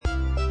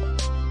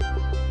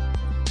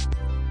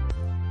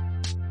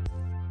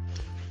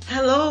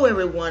Hello,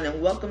 everyone,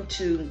 and welcome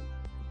to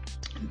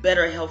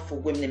Better Health for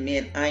Women and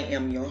Men. I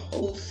am your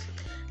host,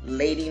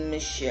 Lady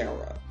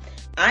Michelle.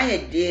 I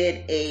had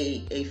did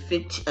a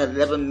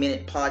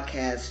 11-minute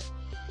podcast,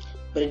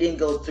 but it didn't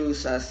go through,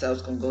 so I said I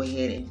was going to go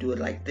ahead and do it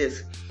like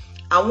this.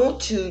 I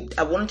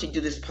wanted to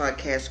do this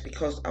podcast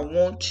because I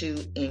want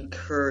to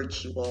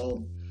encourage you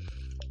all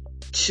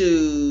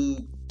to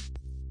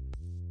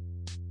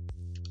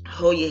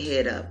hold your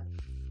head up.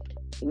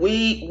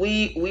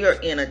 We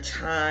are in a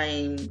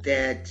time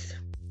that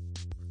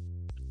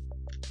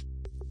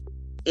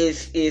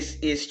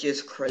is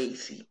just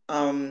crazy.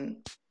 I'm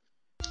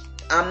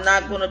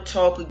not going to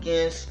talk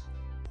against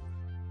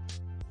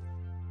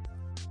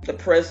the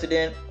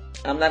president.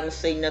 I'm not going to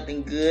say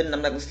nothing good, and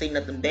I'm not going to say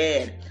nothing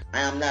bad.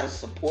 I am not a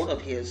supporter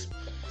of his.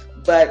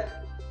 But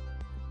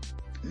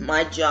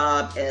my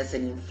job as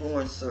an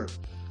influencer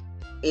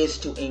is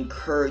to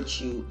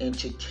encourage you and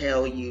to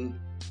tell you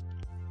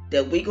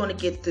that we're going to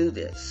get through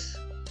this.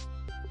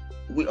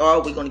 We're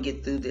going to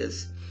get through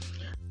this.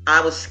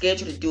 I was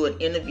scheduled to do an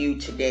interview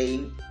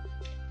today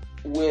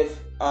with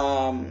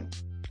an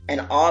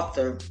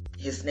author.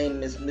 His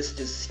name is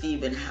Mr.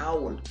 Stephen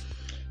Howard.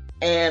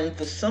 And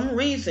for some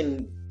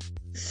reason,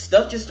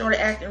 stuff just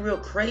started acting real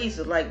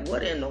crazy. Like,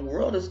 what in the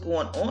world is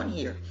going on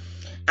here?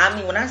 I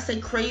mean, when I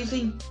say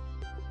crazy,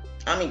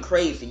 I mean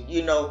crazy.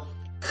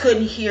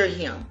 Couldn't hear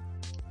him.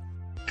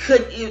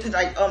 It was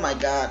like, oh my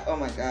God.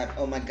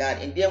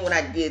 And then when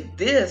I did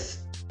this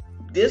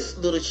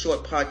little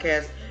short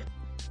podcast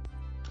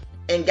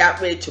and got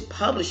ready to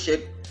publish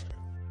it,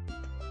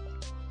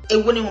 it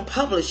wouldn't even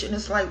publish. And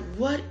it's like,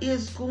 what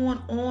is going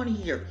on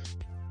here?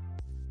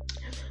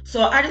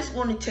 So I just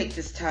want to take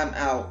this time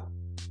out.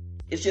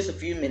 It's just a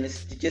few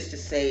minutes just to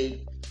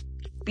say,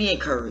 be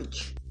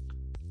encouraged.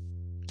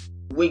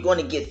 We're going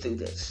to get through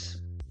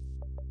this.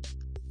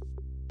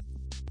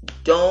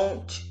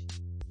 Don't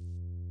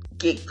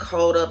get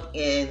caught up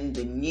in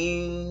the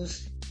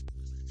news.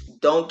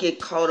 Don't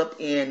get caught up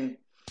in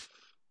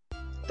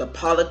the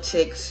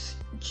politics.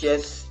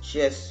 Just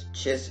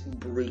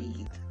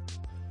breathe.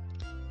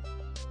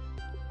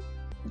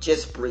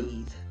 Just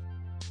breathe.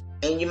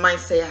 And you might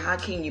say, how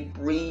can you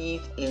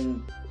breathe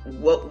in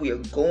what we're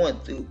going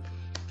through?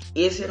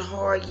 Is it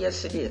hard?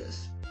 Yes, it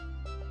is.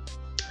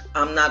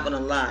 I'm not going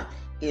to lie.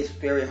 It's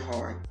very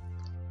hard.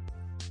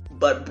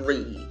 But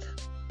breathe.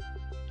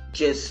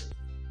 Just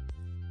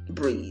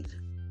breathe.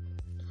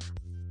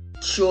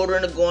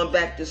 Children are going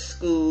back to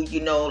school,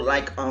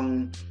 like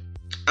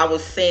I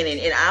was saying,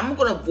 and I'm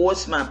going to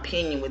voice my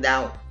opinion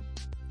without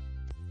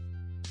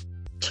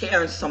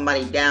tearing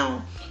somebody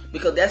down,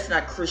 because that's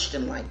not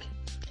Christian-like.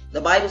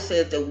 The Bible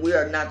says that we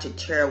are not to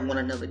tear one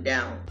another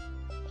down.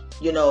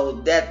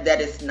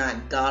 That is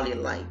not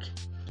godly-like.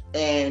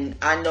 And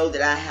I know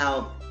that I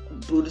have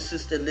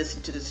Buddhists that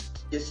listen to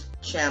this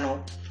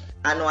channel.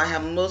 I know I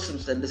have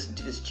Muslims that listen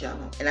to this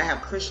channel, and I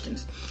have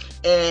Christians.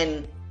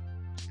 And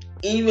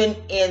even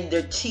in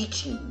their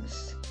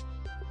teachings,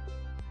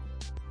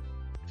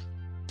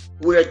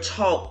 we're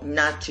taught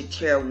not to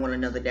tear one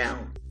another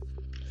down.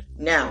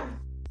 Now,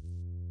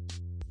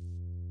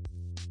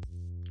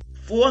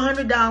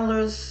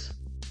 $400,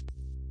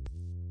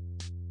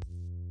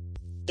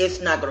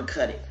 it's not going to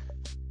cut it.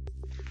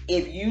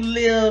 If you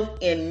live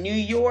in New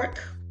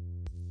York,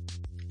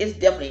 it's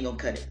definitely going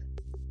to cut it.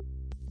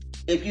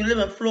 If you live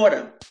in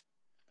Florida,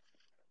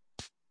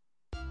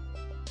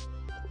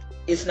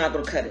 it's not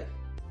going to cut it.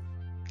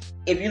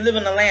 If you live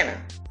in Atlanta,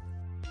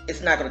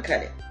 it's not going to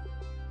cut it.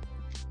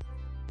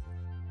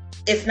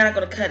 It's not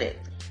going to cut it.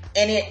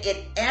 And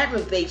it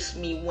aggravates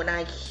me when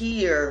I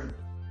hear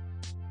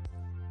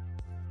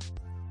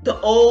the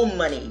old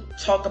money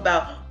talk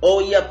about, oh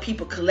yeah,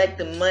 people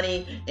collecting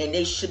money and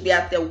they should be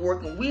out there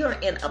working. We are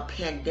in a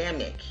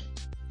pandemic.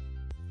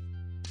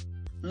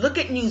 Look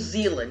at New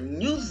Zealand.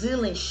 New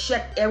Zealand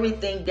shut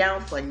everything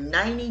down for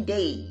 90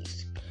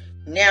 days.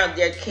 Now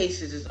their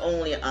cases is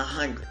only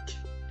 100.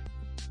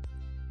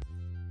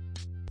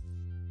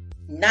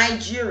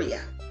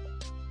 Nigeria,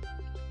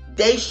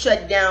 they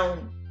shut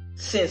down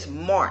since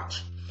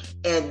March,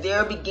 and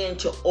they're beginning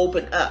to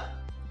open up.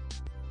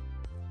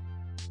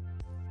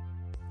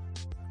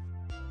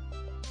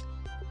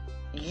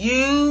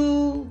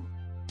 You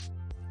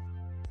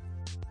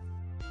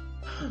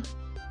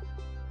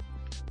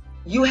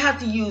have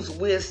to use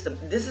wisdom.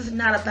 This is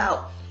not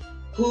about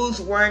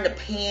who's wearing the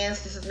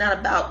pants. This is not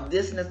about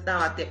this and it's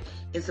not that.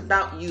 It's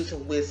about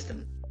using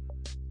wisdom.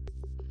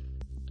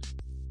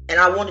 And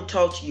I want to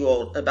talk to you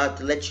all about,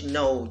 to let you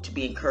know, to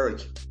be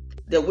encouraged,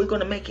 that we're going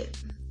to make it.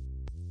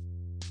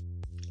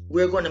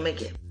 We're going to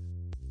make it.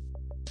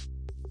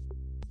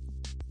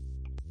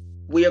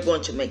 We are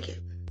going to make it.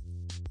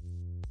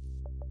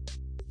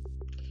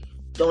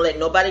 Don't let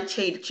nobody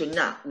tell you that you're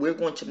not. We're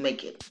going to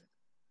make it.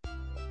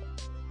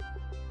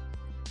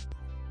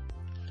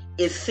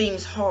 It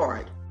seems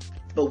hard,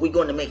 but we're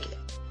going to make it.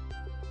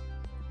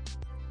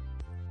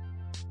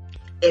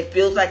 It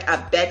feels like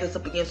our back is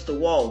up against the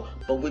wall,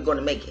 but we're going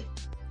to make it.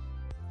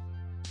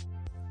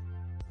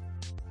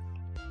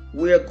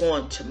 We're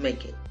going to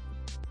make it.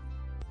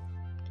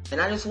 And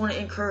I just want to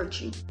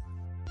encourage you.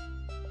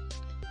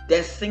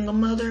 That single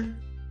mother,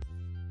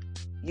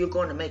 you're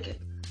going to make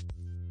it.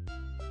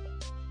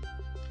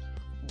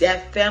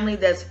 That family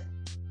that's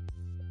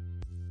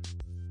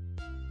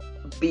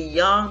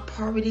beyond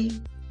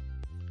poverty,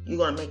 you're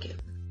going to make it.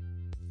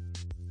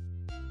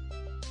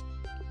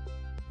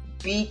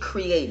 Be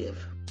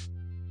creative.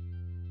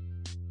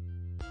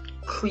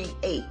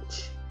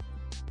 Create.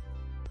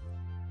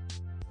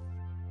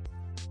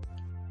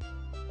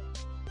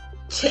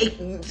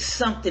 Take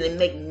something and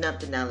make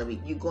nothing out of it.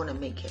 You're going to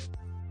make it.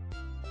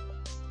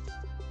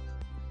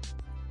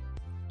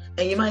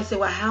 And you might say,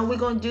 well, how are we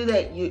going to do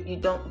that? You're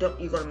going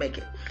to make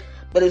it.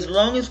 But as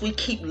long as we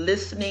keep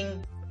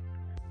listening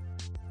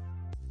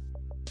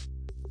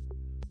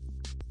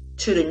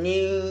to the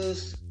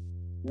news,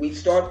 we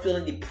start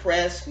feeling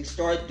depressed, we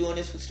start doing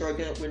this, we start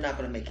doing it, we're not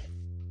going to make it.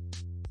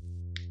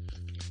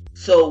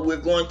 So we're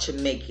going to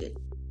make it.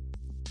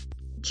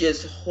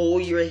 Just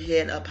hold your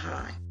head up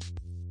high.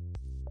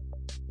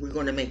 We're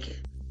going to make it.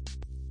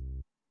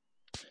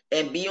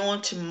 And be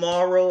on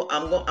tomorrow.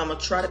 I'm going to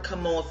try to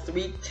come on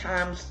 3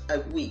 times a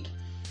week.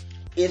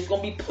 It's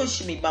going to be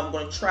pushing me, but I'm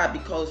going to try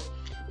because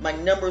my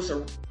numbers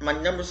are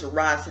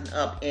rising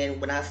up, and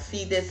when I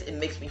see this, it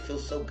makes me feel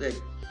so good.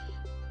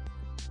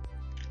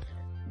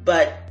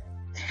 But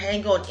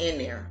hang on in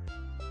there.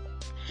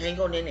 Hang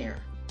on in there.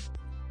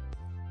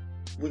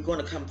 We're going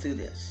to come through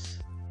this.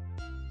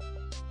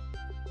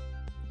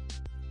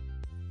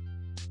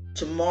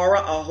 Tomorrow,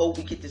 I hope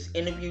we get this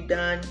interview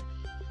done,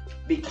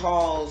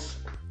 because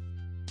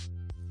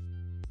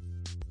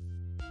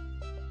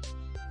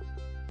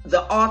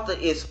the author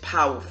is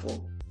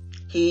powerful.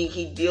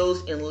 He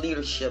deals in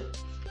leadership,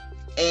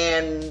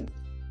 and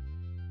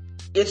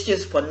it's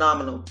just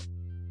phenomenal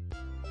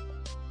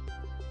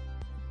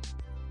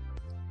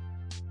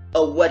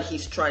of what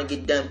he's trying to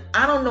get done.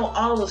 I don't know,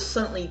 all of a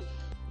sudden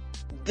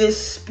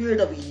this spirit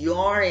of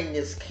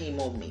yarniness came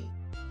on me.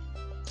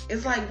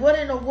 It's like, what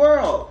in the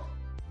world?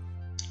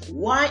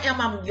 Why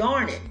am I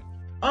yarning?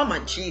 Oh my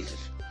Jesus.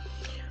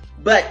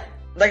 But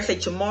like I say,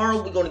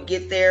 tomorrow we're going to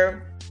get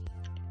there.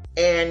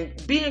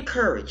 And be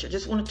encouraged. I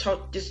just want to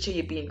talk just to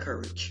you, be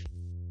encouraged.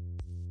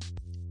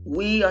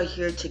 We are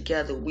here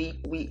together.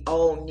 We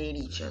all need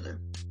each other.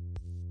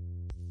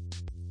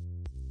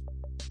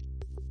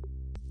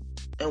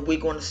 And we're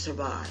going to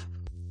survive.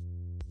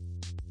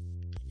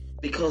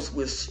 Because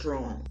we're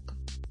strong.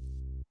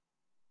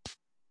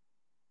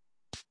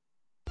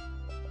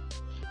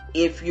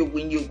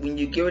 When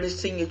you get ready to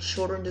send your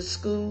children to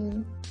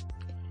school,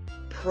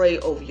 pray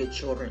over your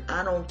children.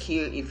 I don't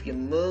care if you're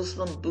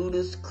Muslim,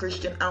 Buddhist,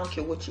 Christian, I don't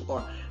care what you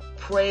are.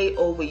 Pray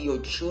over your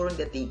children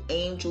that the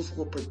angels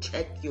will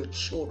protect your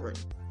children.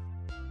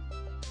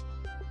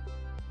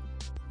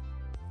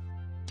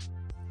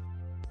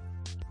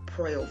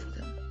 Pray over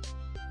them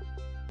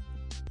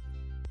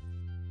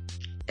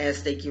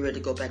as they get ready to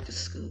go back to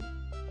school.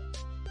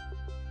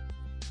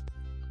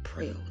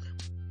 Pray over them.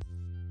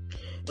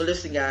 But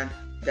listen,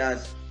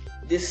 guys,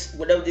 this,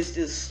 whatever this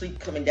is, sleep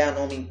coming down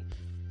on me.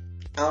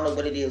 I don't know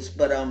what it is,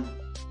 but I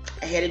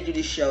had to do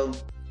this show.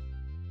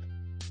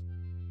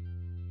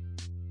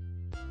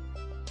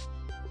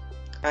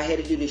 I had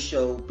to do this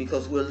show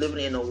because we're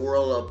living in a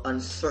world of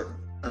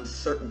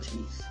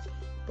uncertainties.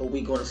 But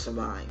we're going to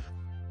survive.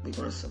 We're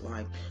going to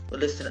survive. But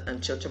listen,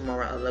 until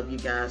tomorrow, I love you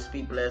guys.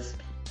 Be blessed.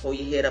 Hold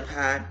your head up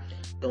high.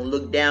 Don't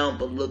look down,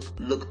 but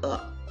look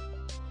up.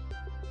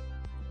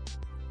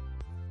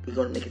 We're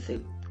going to make it safe.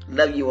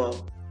 Love you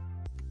all.